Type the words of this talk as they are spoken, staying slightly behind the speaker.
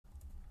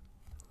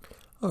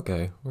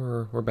Okay,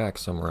 we're back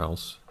somewhere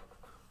else.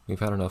 We've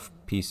had enough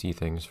PC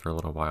things for a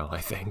little while, I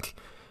think.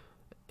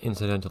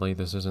 Incidentally,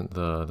 this isn't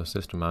the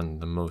system I'm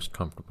the most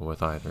comfortable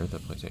with either, the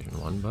PlayStation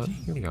 1, but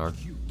here we are.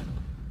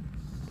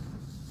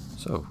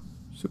 So,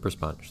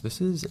 Supersponge.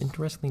 This is,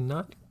 interestingly,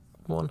 not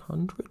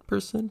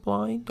 100%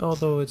 blind,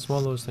 although it's one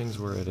of those things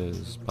where it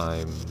is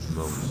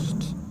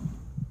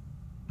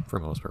for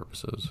most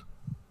purposes.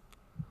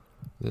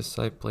 This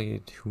I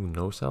played who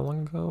knows how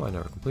long ago. I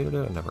never completed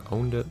it, I never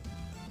owned it.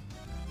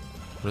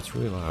 But it's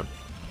really loud.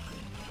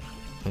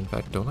 In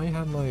fact, don't I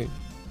have my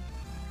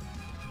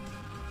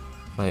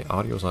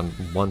audio's on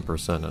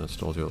 1% and it's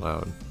still too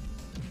loud?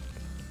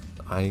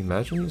 I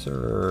imagine these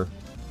are...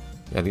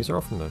 Yeah, these are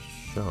all from the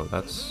show.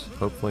 That's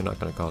hopefully not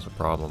going to cause a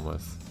problem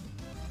with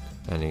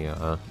any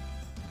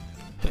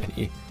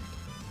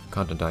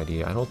content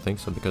ID. I don't think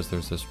so, because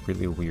there's this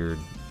really weird,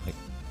 like,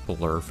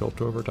 blur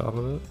filter over top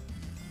of it.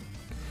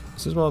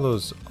 This is one of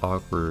those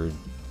awkward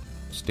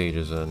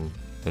stages in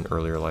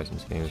earlier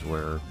licensed games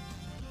where,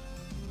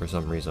 for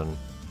some reason,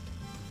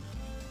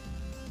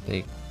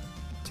 they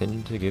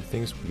tend to give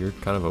things weird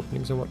kind of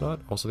openings and whatnot.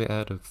 Also, they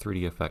add a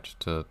 3D effect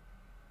to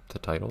the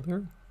title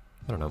there.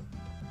 I don't know.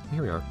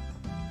 Here we are.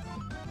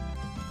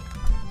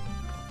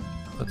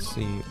 Let's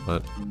see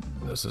what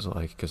this is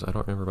like, because I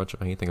don't remember much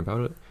of anything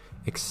about it,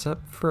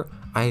 except for,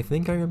 I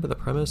think I remember the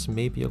premise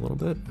maybe a little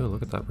bit. Oh,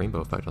 look at that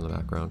rainbow effect on the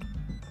background,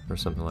 or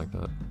something like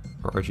that.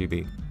 Or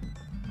RGB.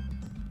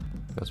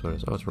 That's what it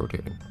is. Oh, it's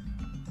rotating.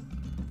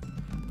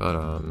 But,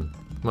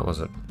 what was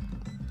it?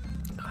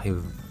 I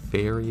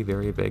very,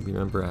 very vaguely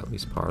remember at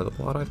least part of the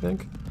plot, I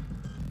think.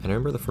 And I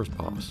remember the first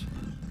boss.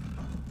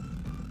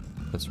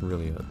 That's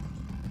really it.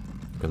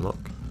 You can look.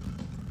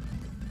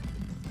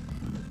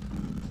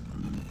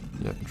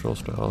 Yeah, control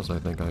styles, I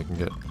think I can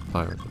get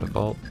by with the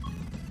default.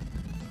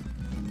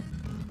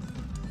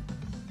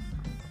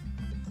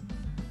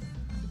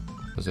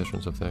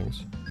 Positions of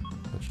things,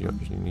 which you don't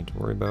usually need to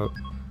worry about.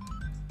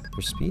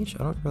 For speech,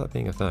 I don't remember that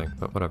being a thing,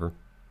 but whatever.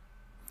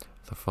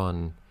 The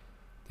fun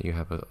that you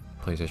have with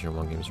PlayStation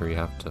 1 games where you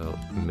have to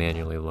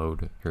manually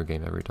load your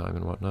game every time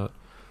and whatnot.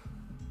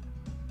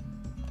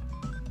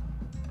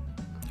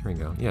 Here we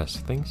go. Yes,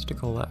 things to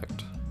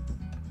collect.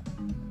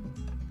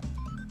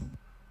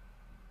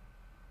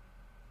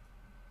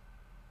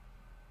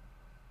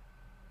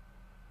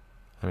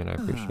 I mean, I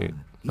appreciate...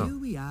 Here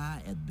we are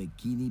at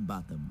Bikini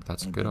Bottom.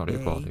 That's good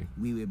audio quality.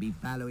 We will be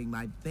following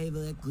my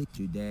favorite clip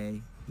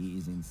today. He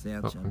is in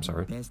search of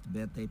the best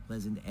birthday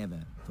present ever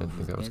for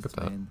his best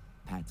friend,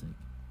 Patrick.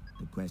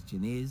 The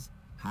question is,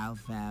 how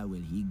far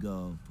will he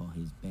go for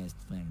his best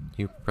friend?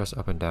 You press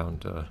up and down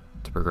to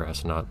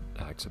progress, not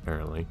X,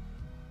 apparently.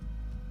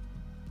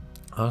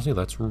 Honestly,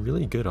 that's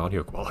really good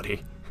audio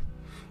quality.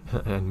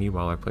 And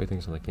meanwhile, I play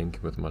things on the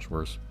GameCube with much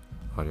worse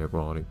audio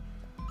quality.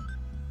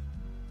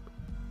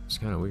 It's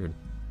kind of weird.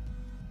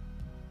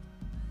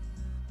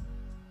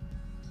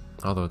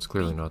 Although it's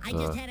clearly not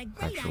the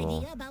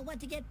actual about what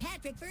to get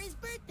Patrick for his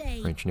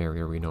birthday. ancient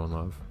area we know and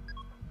love.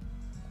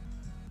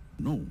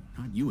 No,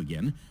 not you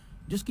again.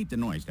 Just keep the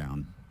noise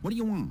down. What do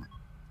you want?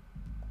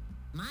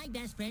 My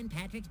best friend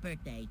Patrick's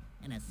birthday,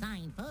 and a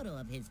signed photo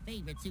of his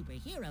favorite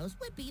superheroes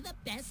would be the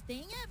best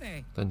thing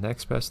ever. The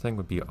next best thing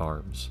would be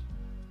arms.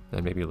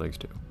 And maybe legs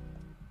too.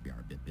 We are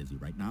a bit busy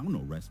right now. No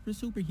rest for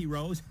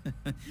superheroes.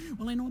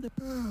 Well, I know that...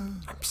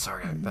 I'm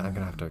sorry, I'm gonna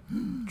have to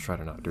try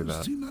to not do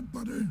that. Peanut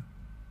butter.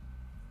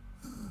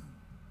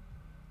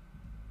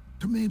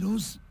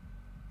 Tomatoes.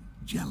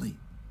 Jelly.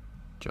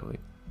 Jelly.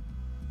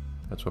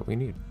 That's what we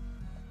need.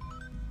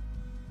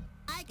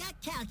 I got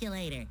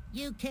calculator.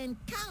 You can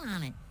count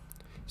on it.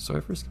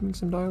 Sorry for skipping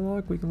some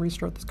dialogue. We can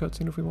restart this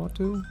cutscene if we want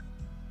to.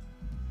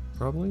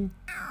 Probably.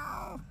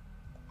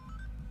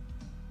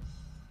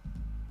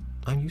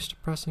 I'm used to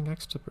pressing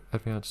X to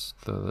advance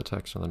the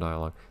text on the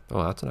dialogue.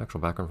 Oh, that's an actual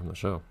background from the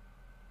show.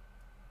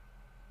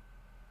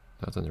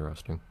 That's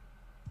interesting.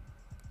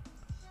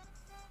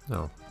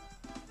 No.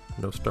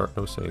 No start,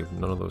 no save,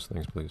 none of those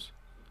things, please.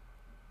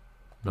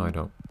 No, I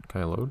don't.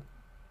 Can I load?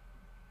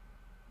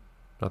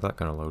 Not that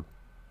kind of load.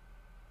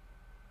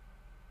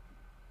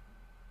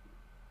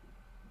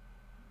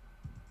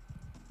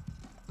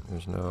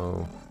 There's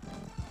no...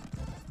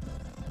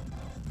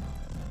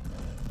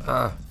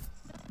 Ah!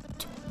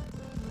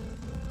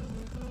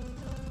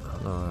 I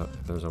don't know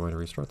if there's a way to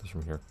restart this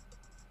from here.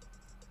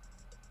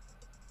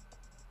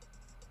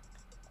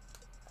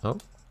 Oh.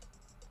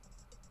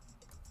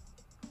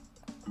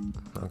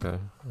 Okay,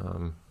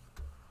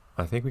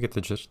 I think we get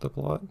the gist of the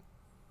plot.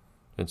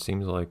 It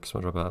seems like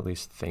SpongeBob at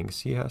least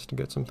thinks he has to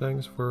get some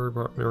things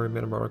for Mary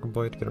Man and Barnacle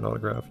Boy to get an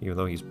autograph, even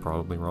though he's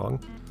probably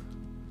wrong.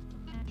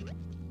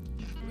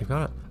 We've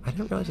got it. I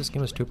didn't realize this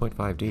game was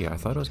 2.5D. I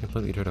thought it was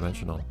completely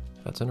two-dimensional.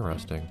 That's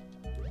interesting.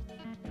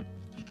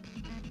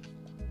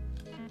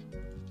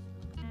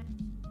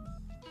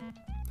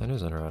 That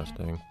is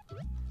interesting.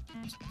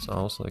 It's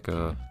almost like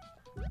a...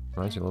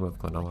 reminds me a little bit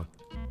of Klonoa.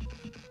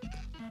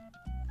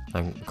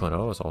 And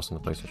Klonoa is also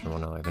in the PlayStation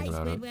 1 now that I think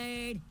about it.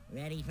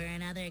 Ready for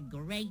another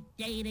great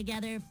day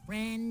together,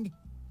 friend?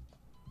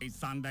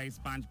 Sunday,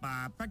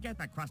 SpongeBob. Forget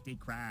the Krusty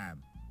Krab.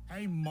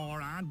 Hey,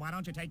 moron, why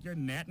don't you take your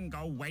net and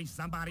go waste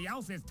somebody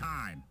else's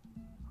time?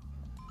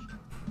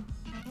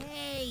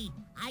 Hey,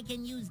 I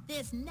can use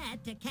this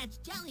net to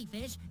catch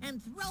jellyfish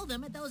and throw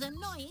them at those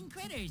annoying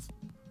critters.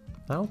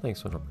 I don't think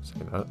someone would say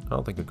that. I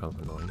don't think it'd come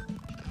annoying.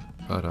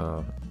 But,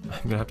 I'm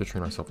gonna have to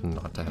train myself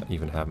not to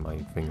even have my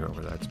finger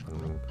over the X button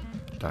when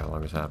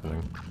dialogue is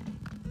happening.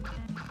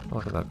 Oh,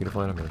 look at that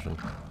beautiful animation.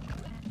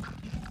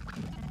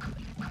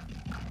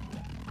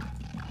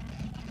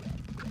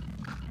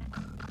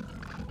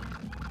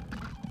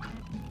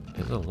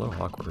 It's a little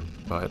awkward,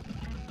 but...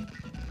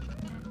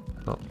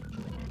 Oh.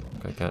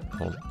 Okay, I can't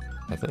hold...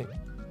 I think.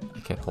 I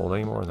can't hold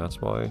anymore, and that's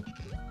why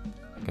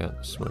I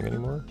can't swing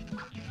anymore.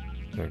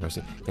 There you go,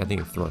 see? Yeah, I think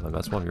you throw them.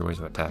 That's one of your ways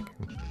of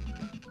attacking.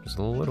 It's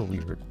a little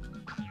weird.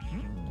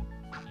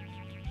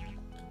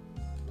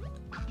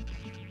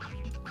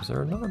 Is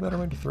there not a better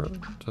way to throw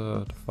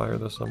to fire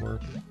this somewhere?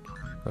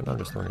 Right now I'm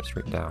just throwing it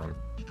straight down.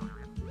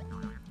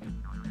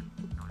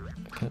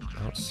 I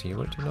don't see a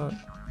way to not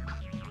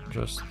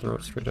just throw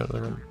it straight down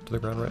to the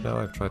ground right now.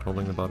 I've tried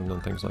holding the button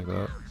and things like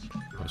that.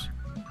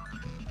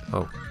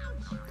 Oh.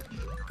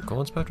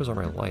 Golden specters are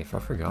my life. I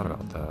forgot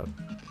about that.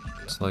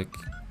 It's like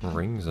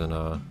rings in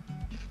a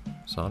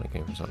Sonic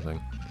game or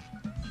something.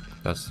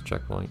 That's the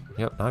checkpoint.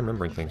 Yep, I'm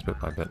remembering things bit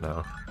by bit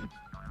now.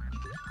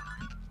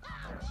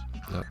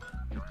 Yep.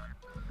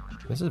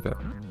 This is very...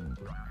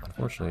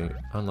 Unfortunately,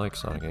 unlike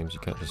Sonic games, you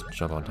can't just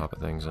jump on top of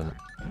things and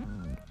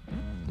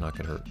not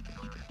get hurt.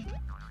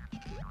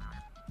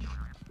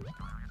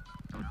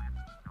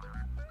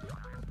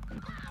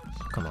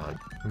 Come on,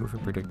 move in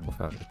predictable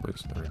fashion,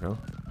 please. There we go.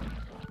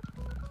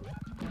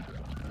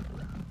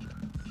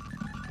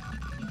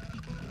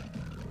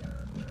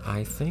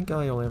 I think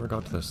I only ever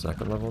got to the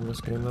second level in this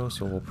game though,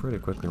 so we'll pretty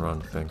quickly run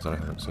into things that I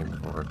haven't seen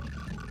before.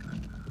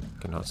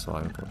 Cannot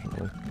slide,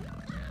 unfortunately.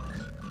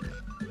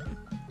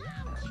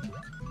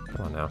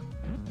 Come on now.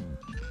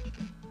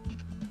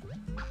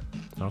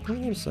 I don't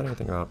think we said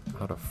anything about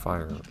how to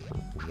fire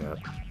yet.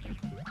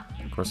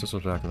 Of course, this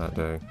was back in that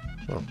day.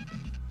 Whoa.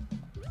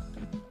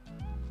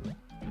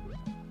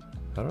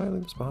 How did I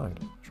leave this behind?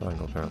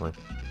 Triangle, apparently.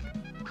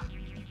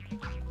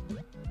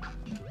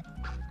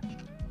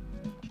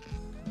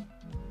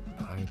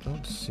 I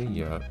don't see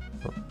yet.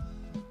 Oh.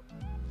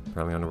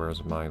 Apparently underwear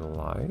is my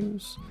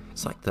lives?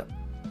 It's like the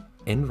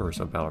inverse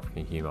of Battle for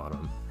Bikini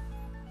Bottom.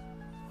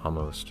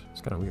 Almost.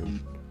 It's kind of weird.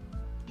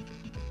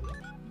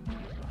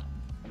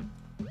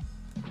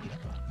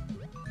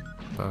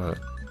 But,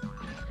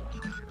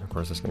 of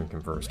course this game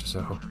conversed,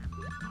 so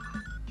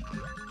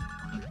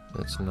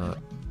it's not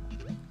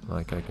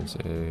like I can say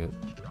it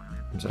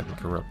exactly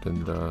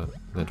corrupted the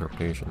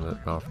interpretation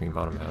that Battle for Bikini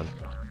Bottom had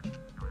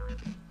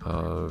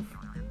of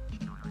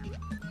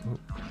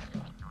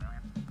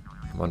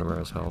underwear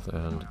as health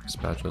and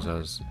spatulas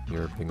as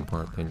your big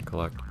important thing to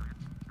collect.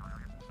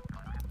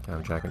 Kind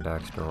of Jak and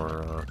Daxter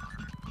or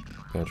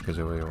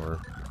Banjo-Kazooie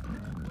or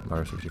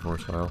Mario 64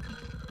 style.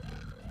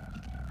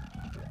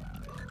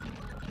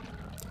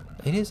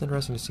 It is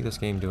interesting to see this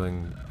game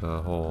doing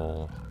the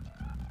whole...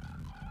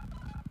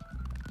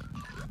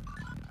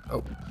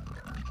 Oh.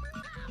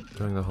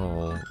 Doing the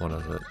whole... What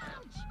is it?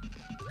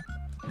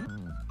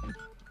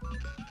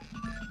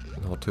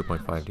 The whole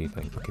 2.5D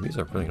thing. Okay, these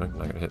are really not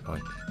gonna get hit by.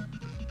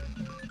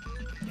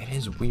 It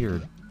is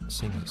weird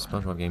seeing a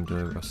SpongeBob game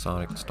doing a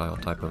Sonic style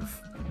type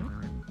of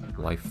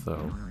life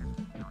though.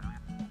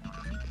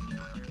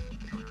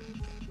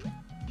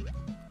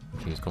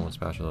 These golden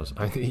spatulas.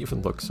 I think they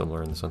even look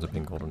similar in the sense of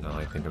being golden now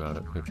I think about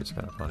it, which is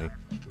kind of funny.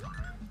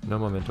 No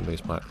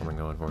momentum-based platforming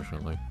though,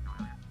 unfortunately.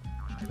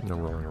 No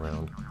rolling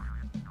around.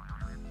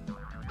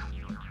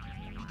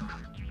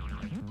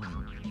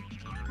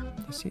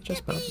 You see, it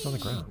just bounces on the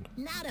ground.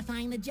 Now to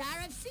find the jar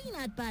of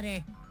peanut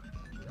butter.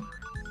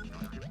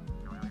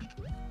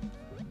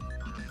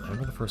 I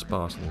remember the first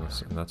boss in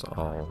this, and that's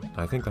all.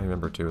 I think I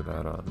remember too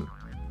that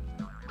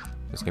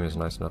this game is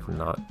nice enough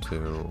not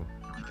to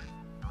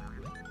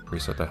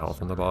reset the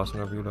health on the boss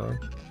whenever you die.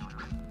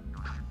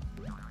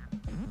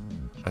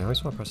 I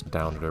always want to press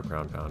down to do a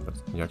ground pound, but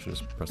you actually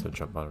just press the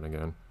jump button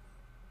again.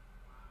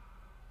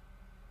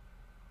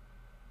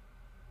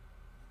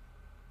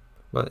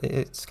 But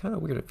it's kind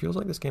of weird. It feels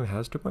like this game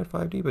has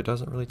 2.5D, but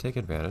doesn't really take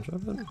advantage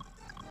of it.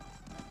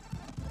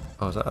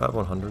 Oh, is that at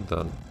 100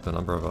 the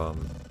number of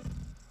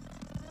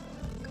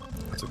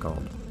what's it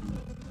called?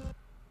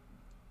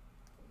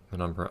 The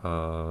number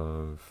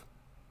of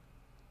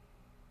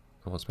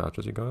what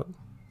pouches you got?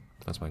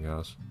 That's my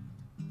guess.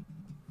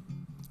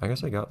 I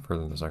guess I got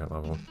further than the second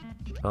level.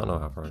 I don't know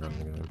how far I got in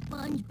the game.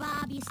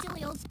 SpongeBob, you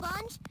silly old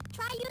sponge.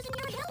 Try using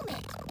your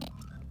helmet.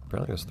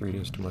 Apparently this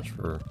 3D is too much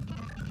for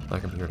my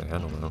computer to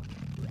handle though.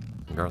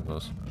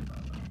 Regardless.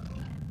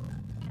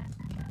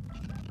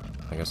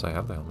 I guess I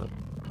have the helmet.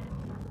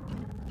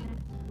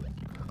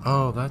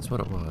 Oh, that's what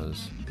it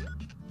was.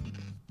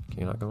 Can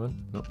you not go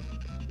in? Nope.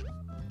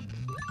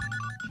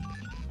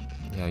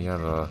 Yeah, you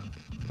have a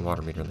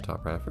water meter in the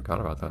top right. I forgot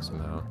about that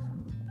somehow.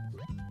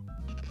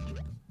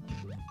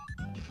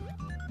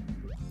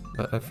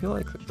 I feel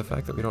like the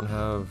fact that we don't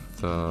have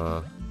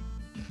the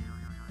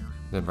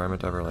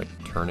environment ever like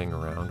turning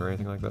around or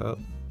anything like that.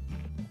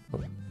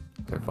 Oh,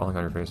 okay, falling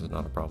on your face is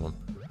not a problem.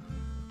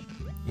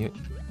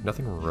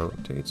 Nothing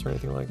rotates or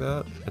anything like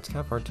that. It's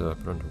kind of hard to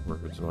put into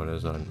words what it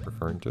is I'm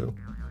referring to.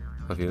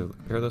 If you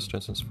compare this, for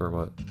instance, for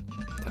what...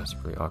 That's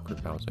pretty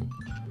awkward bouncing.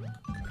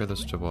 Compare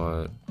this to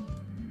what...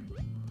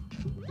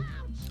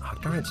 Oh,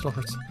 darn it, still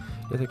hurts.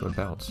 I think it would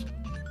bounce.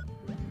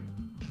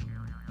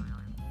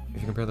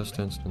 If you compare this,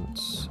 for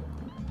instance,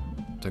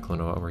 to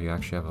Klonoa, where you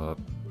actually have a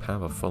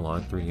kind of a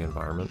full-on 3D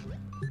environment,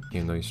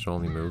 even though you still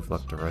only move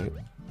left to right.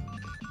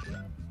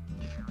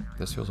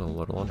 This feels a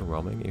little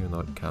underwhelming, even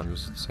though it kind of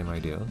uses the same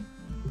idea.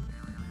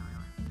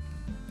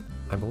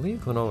 I believe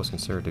Klonoa was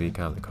considered to be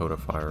kind of the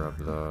codifier of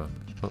the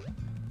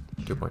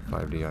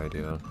 2.5D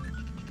idea.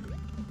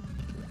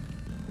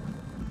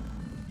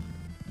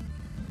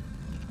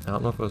 I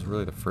don't know if it was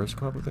really the first to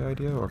come up with the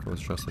idea, or if it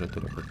was just that it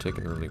did it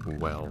particularly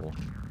well.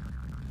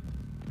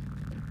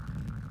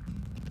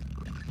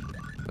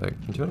 Like,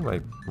 continuing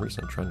my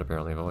recent trend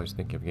apparently of always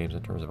thinking of games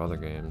in terms of other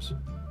games.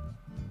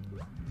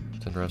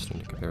 It's interesting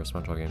to compare a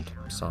Spongebob game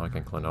to Sonic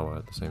and Klonoa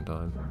at the same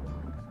time.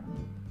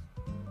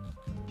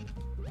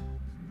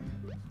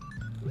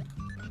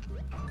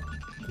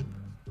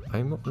 I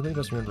really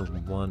just remember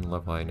one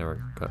level I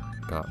never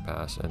got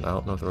past, and I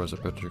don't know if there was a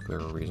particular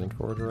reason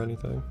for it or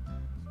anything.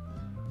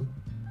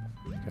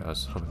 Yeah, I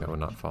was hoping that would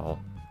not fall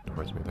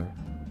towards me there.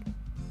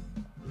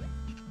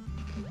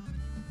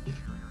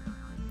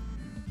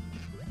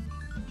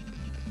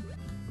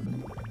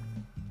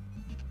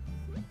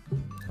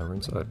 Now we're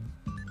inside.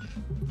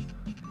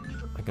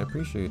 I can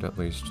appreciate at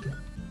least,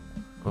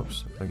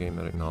 a game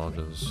that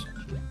acknowledges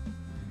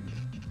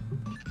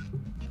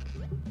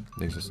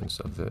the existence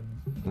of the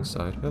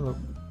inside. Hello.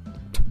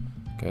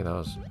 Okay, that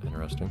was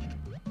interesting.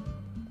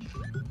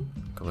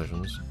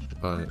 Collisions,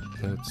 but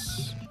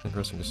it's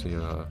interesting to see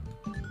a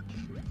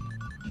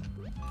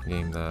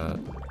game that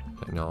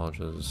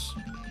acknowledges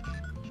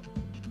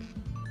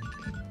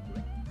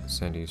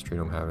Sandy Street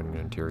Home having an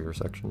interior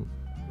section.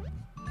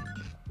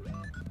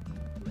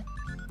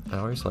 I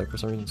always like, for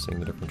some reason, seeing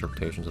the different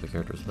interpretations of the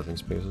characters' living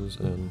spaces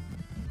in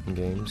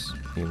games,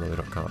 even though they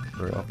don't come up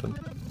very often.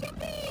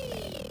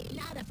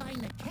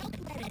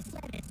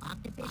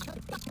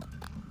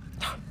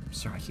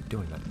 Sorry, I keep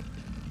doing that.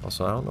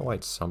 Also, I don't know why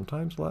it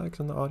sometimes lags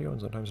in the audio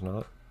and sometimes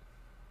not.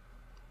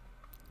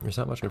 There's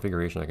not much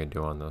configuration I can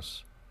do on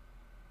this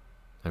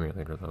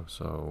emulator though,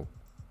 so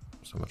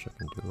much I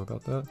can do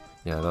about that.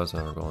 Yeah, that was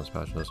another goal in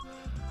patch this.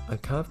 I'm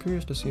kind of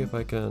curious to see if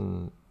I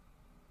can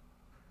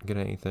get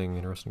anything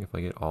interesting if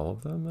I get all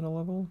of them in a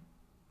level.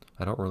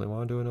 I don't really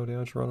want to do a no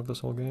damage run of this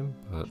whole game,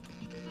 but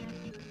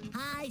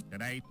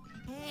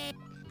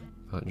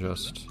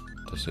just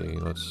to see,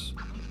 let's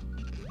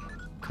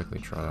quickly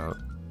try out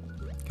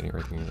getting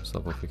everything in this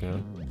level if we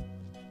can.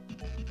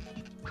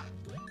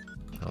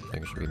 I don't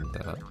think it should be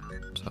that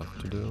tough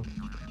to do.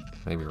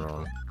 Maybe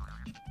wrong.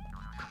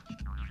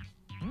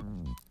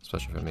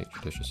 Especially if I make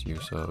judicious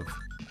use of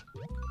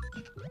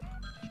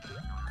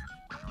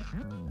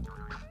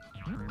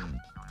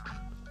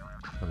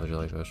the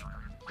jellyfish.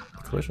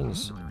 The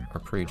collisions are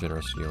pretty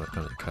generous to you when it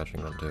comes to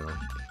catching them too,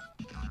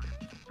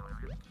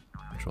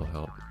 which will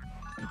help.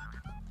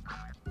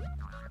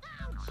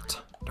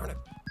 Darn it.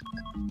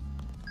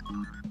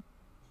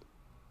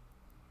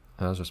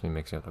 That was just me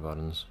mixing up the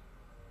buttons.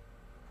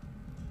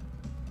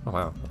 Oh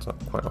wow, that's not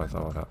quite what I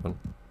thought would happen.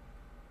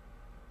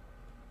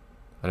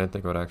 I didn't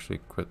think it would actually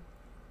quit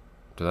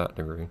to that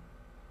degree.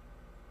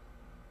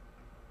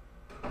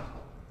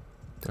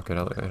 Okay,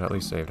 it at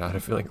least saved. I had a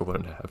feeling it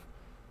wouldn't have.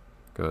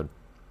 Good.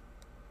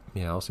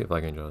 Yeah, I'll see if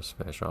I can just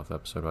finish off the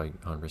episode by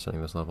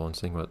 100%ing this level and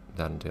seeing what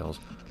that entails.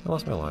 I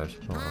lost my lives.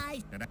 Oh well.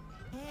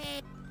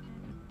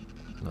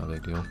 Not a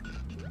big deal.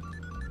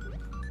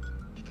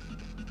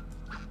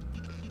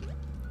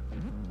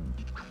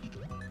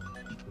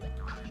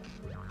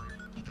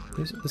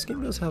 This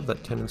game does have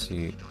that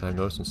tendency that I've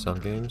noticed in some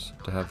games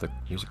to have the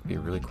music be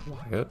really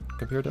quiet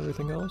compared to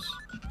everything else.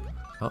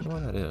 I don't know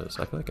why that is.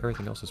 I feel like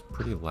everything else is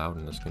pretty loud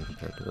in this game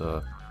compared to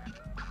the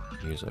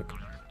music.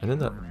 And then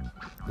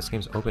this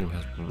game's opening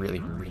has really,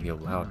 really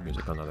loud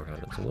music on the other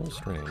hand. It's a little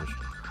strange.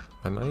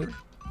 I might...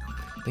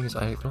 The thing is,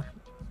 I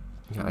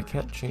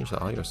can't change the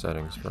audio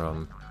settings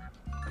from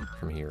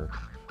here.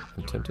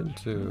 I'm tempted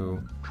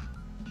to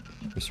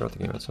restart the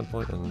game at some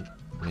point and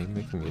maybe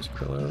make the music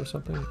go out or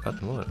something. At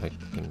the moment, I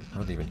can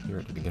hardly even hear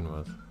it to begin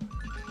with.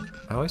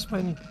 I always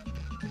find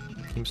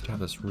games to have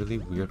this really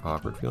weird,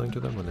 awkward feeling to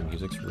them when the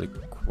music's really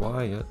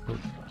quiet.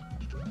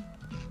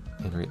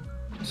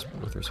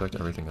 With respect to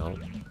everything else,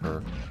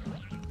 or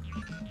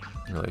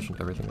in relation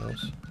to everything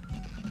else.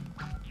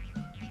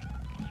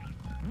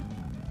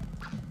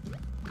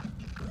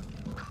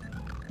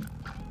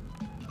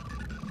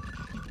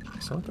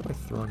 It's not that by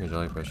throwing a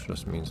jellyfish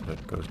just means that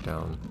it goes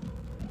down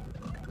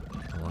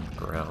along the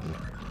ground,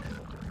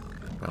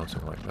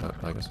 bouncing like that.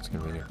 I guess it's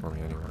convenient for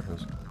me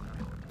anyways.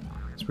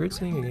 It's weird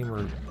seeing a game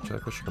where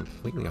jellyfish are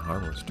completely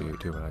harmless to you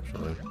too,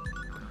 actually.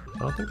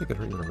 don't think they could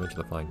even reach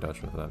the Flying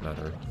Dutchman for that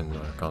matter in the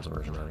console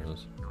version, that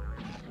is.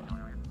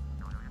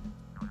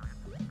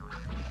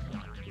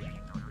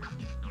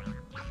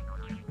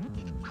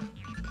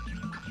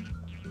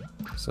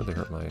 Said they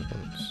hurt my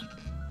boots.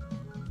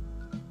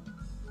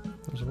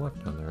 There's a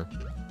left down there.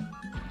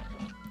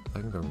 I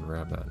can go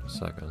grab that in a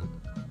second.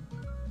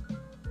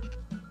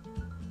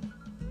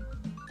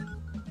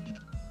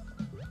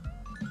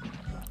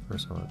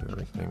 First I want to do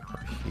everything up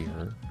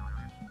here.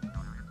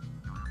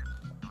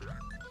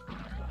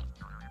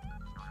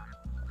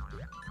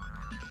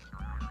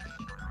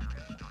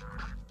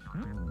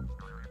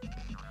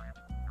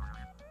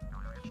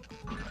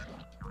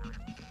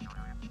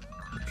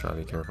 Try to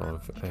be careful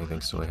of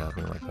anything silly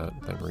happening like that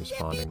thing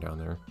respawning down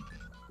there.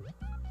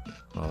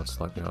 Oh, it's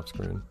slightly off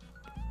screen.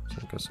 So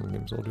I guess some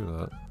games will do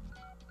that.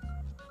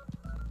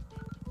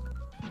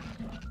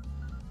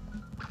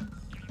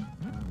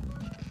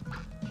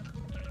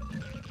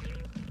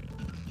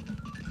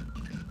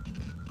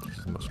 This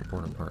is the most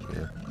important part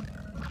here.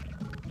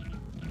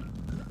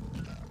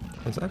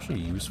 It's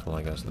actually useful,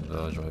 I guess, that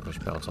the jellyfish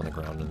bounce on the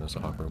ground in this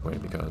awkward way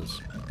because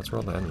that's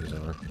where all the enemies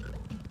are.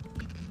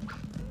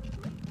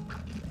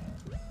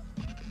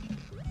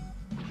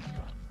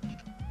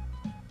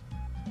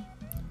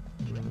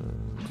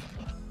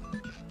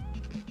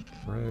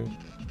 Right.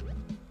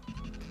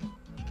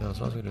 Now, as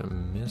long as we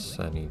didn't miss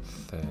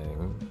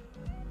anything,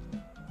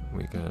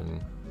 we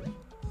can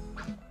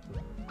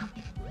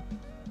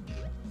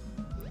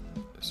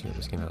see what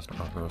this game has to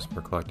offer us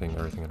for collecting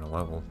everything in a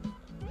level.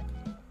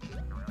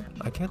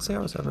 I can't say I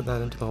was ever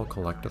that into the whole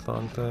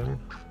collectathon thing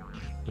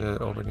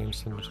that older games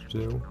seemed to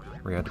do,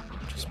 where you had to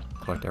just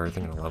collect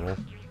everything in a level.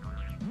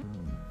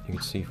 You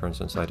can see, for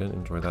instance, I didn't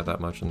enjoy that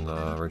much in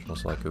the original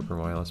Sly Cooper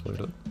when I last played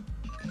it.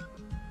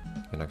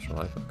 An extra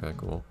life, okay,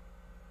 cool.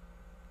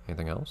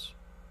 Anything else?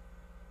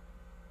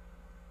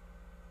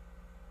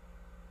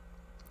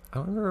 I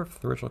wonder if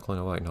the original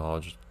Klonoa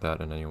acknowledged that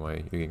in any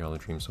way, you get all the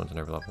dream stones in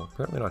every level.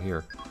 Apparently not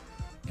here.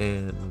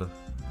 In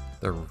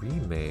the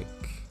remake,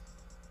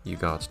 you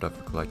got stuff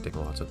for collecting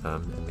lots of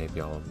them, and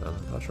maybe all of them.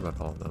 I'm not sure about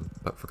all of them,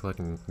 but for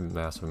collecting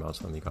massive amounts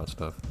of them, you got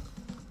stuff.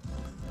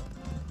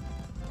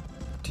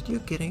 Did you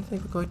get anything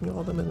for collecting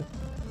all of them in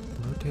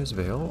Note's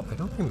Vale? I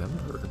don't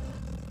remember.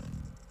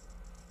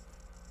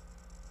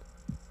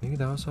 Maybe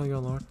that was how you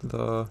unlocked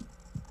the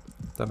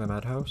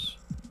Madhouse?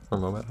 Or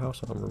Momat House,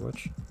 I don't remember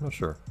which. I'm not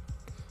sure.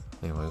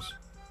 Anyways.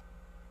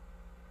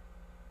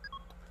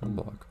 One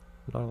block.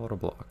 Not a lot of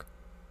block.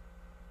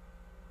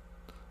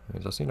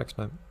 Anyways, I'll see you next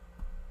time.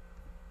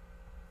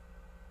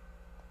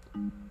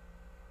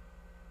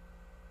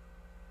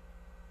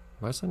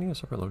 Why is that need a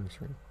separate loading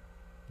screen?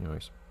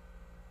 Anyways.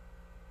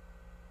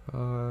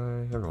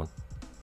 Bye, everyone.